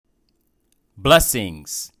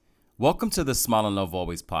Blessings. Welcome to the Smile and Love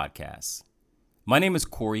Always podcast. My name is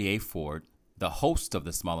Corey A. Ford, the host of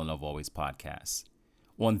the Smile and Love Always podcast.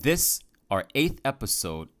 On this, our 8th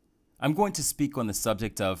episode, I'm going to speak on the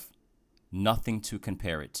subject of nothing to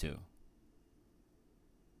compare it to.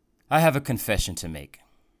 I have a confession to make.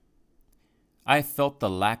 I felt the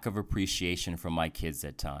lack of appreciation from my kids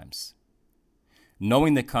at times.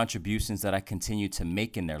 Knowing the contributions that I continue to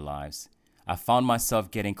make in their lives, I found myself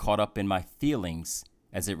getting caught up in my feelings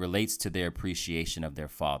as it relates to their appreciation of their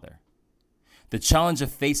father. The challenge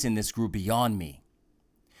of facing this grew beyond me.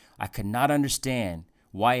 I could not understand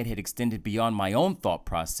why it had extended beyond my own thought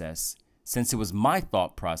process, since it was my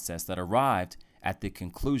thought process that arrived at the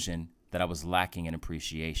conclusion that I was lacking in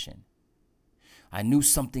appreciation. I knew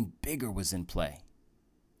something bigger was in play,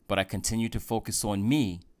 but I continued to focus on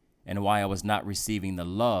me and why I was not receiving the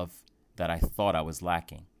love that I thought I was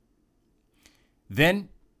lacking. Then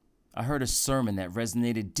I heard a sermon that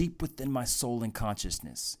resonated deep within my soul and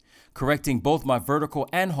consciousness, correcting both my vertical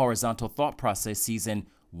and horizontal thought processes in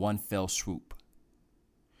one fell swoop.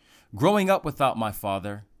 Growing up without my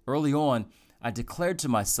father, early on, I declared to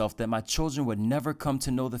myself that my children would never come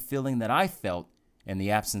to know the feeling that I felt in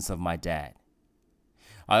the absence of my dad.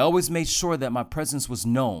 I always made sure that my presence was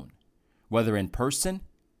known, whether in person,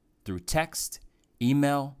 through text,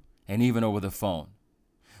 email, and even over the phone.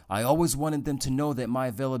 I always wanted them to know that my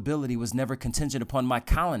availability was never contingent upon my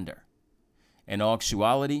calendar. In all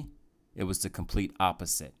actuality, it was the complete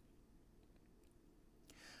opposite.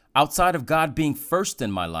 Outside of God being first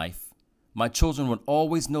in my life, my children would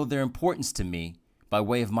always know their importance to me by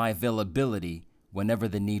way of my availability whenever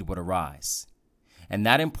the need would arise. And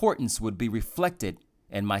that importance would be reflected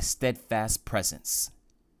in my steadfast presence.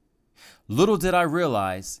 Little did I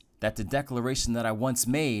realize that the declaration that I once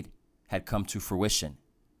made had come to fruition.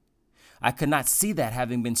 I could not see that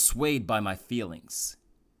having been swayed by my feelings.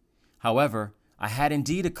 However, I had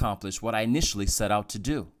indeed accomplished what I initially set out to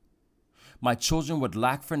do. My children would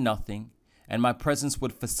lack for nothing, and my presence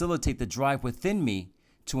would facilitate the drive within me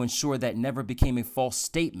to ensure that never became a false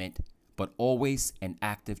statement, but always an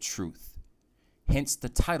active truth. Hence the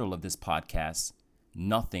title of this podcast,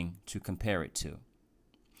 Nothing to Compare It To.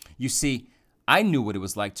 You see, I knew what it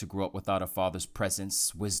was like to grow up without a father's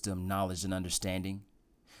presence, wisdom, knowledge, and understanding.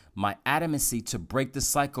 My adamancy to break the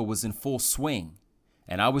cycle was in full swing,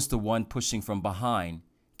 and I was the one pushing from behind,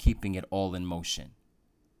 keeping it all in motion.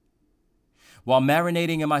 While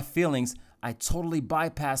marinating in my feelings, I totally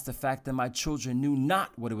bypassed the fact that my children knew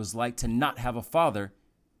not what it was like to not have a father,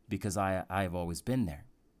 because I have always been there.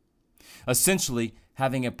 Essentially,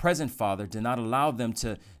 having a present father did not allow them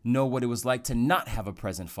to know what it was like to not have a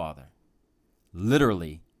present father.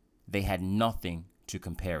 Literally, they had nothing to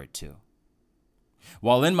compare it to.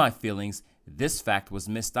 While in my feelings, this fact was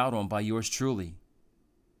missed out on by yours truly.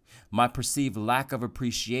 My perceived lack of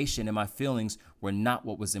appreciation in my feelings were not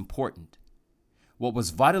what was important. What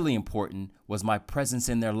was vitally important was my presence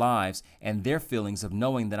in their lives and their feelings of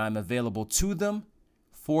knowing that I'm available to them,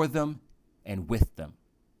 for them, and with them.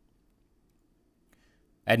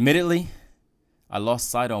 Admittedly, I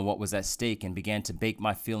lost sight on what was at stake and began to bake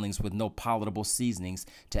my feelings with no palatable seasonings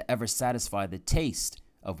to ever satisfy the taste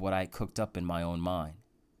of what I cooked up in my own mind.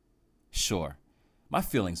 Sure, my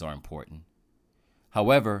feelings are important.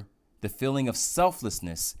 However, the feeling of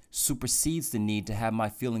selflessness supersedes the need to have my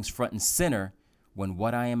feelings front and center when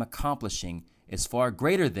what I am accomplishing is far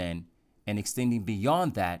greater than and extending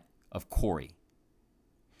beyond that of Corey.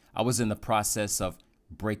 I was in the process of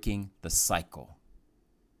breaking the cycle.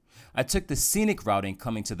 I took the scenic route in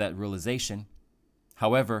coming to that realization.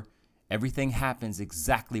 However, everything happens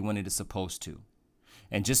exactly when it is supposed to.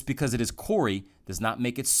 And just because it is Corey does not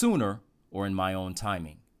make it sooner or in my own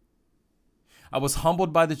timing. I was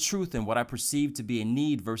humbled by the truth in what I perceived to be a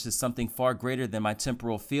need versus something far greater than my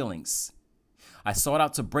temporal feelings. I sought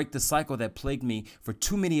out to break the cycle that plagued me for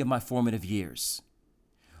too many of my formative years.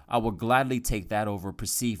 I will gladly take that over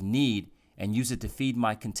perceived need and use it to feed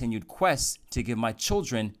my continued quest to give my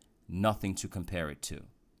children nothing to compare it to.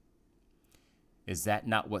 Is that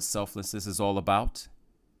not what selflessness is all about?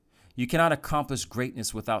 You cannot accomplish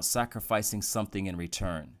greatness without sacrificing something in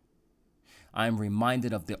return. I am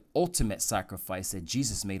reminded of the ultimate sacrifice that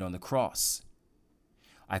Jesus made on the cross.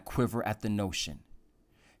 I quiver at the notion.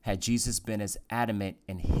 Had Jesus been as adamant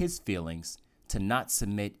in his feelings to not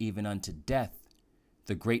submit even unto death,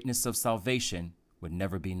 the greatness of salvation would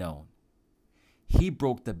never be known. He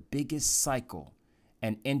broke the biggest cycle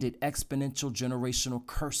and ended exponential generational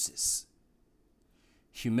curses.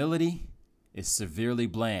 Humility is severely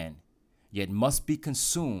bland, yet must be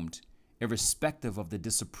consumed irrespective of the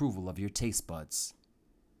disapproval of your taste buds.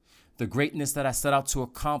 The greatness that I set out to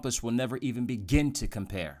accomplish will never even begin to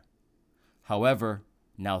compare. However,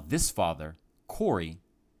 now this father, Corey,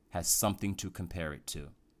 has something to compare it to.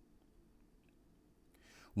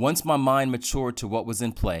 Once my mind matured to what was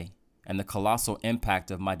in play and the colossal impact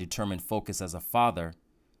of my determined focus as a father,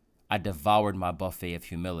 I devoured my buffet of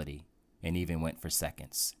humility and even went for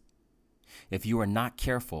seconds. If you are not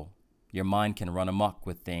careful, your mind can run amok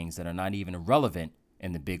with things that are not even relevant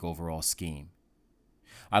in the big overall scheme.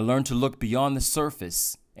 I learned to look beyond the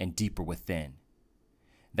surface and deeper within.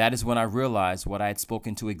 That is when I realized what I had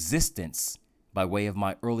spoken to existence by way of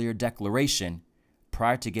my earlier declaration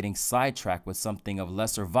prior to getting sidetracked with something of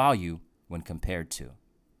lesser value when compared to.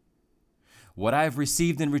 What I have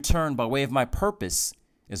received in return by way of my purpose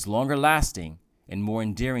is longer lasting and more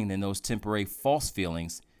endearing than those temporary false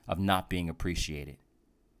feelings of not being appreciated.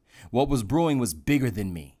 What was brewing was bigger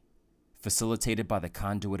than me, facilitated by the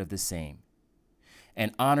conduit of the same.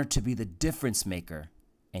 An honor to be the difference maker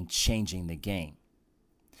and changing the game.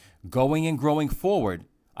 Going and growing forward,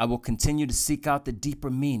 I will continue to seek out the deeper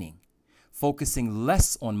meaning, focusing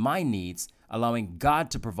less on my needs, allowing God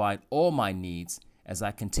to provide all my needs as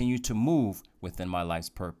I continue to move within my life's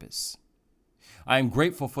purpose. I am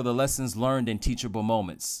grateful for the lessons learned and teachable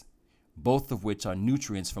moments, both of which are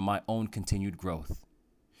nutrients for my own continued growth.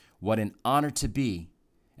 What an honor to be,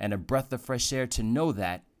 and a breath of fresh air to know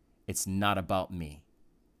that it's not about me,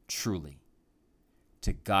 truly.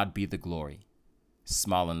 To God be the glory.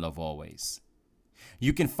 Smile and love always.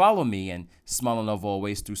 You can follow me and Smile and Love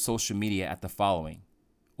Always through social media at the following.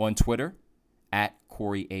 On Twitter, at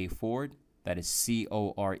Corey A. Ford. That is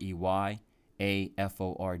CoreyAFord.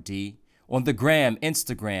 On the gram,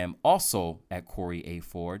 Instagram, also at Corey A.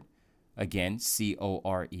 Ford. Again,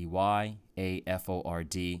 CoreyAFord.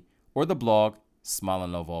 Or the blog,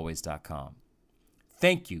 smileandlovealways.com.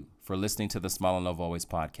 Thank you for listening to the Smile and Love Always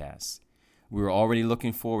podcast. We're already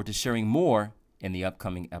looking forward to sharing more in the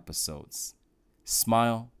upcoming episodes.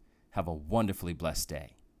 Smile. Have a wonderfully blessed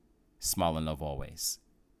day. Smile and love always.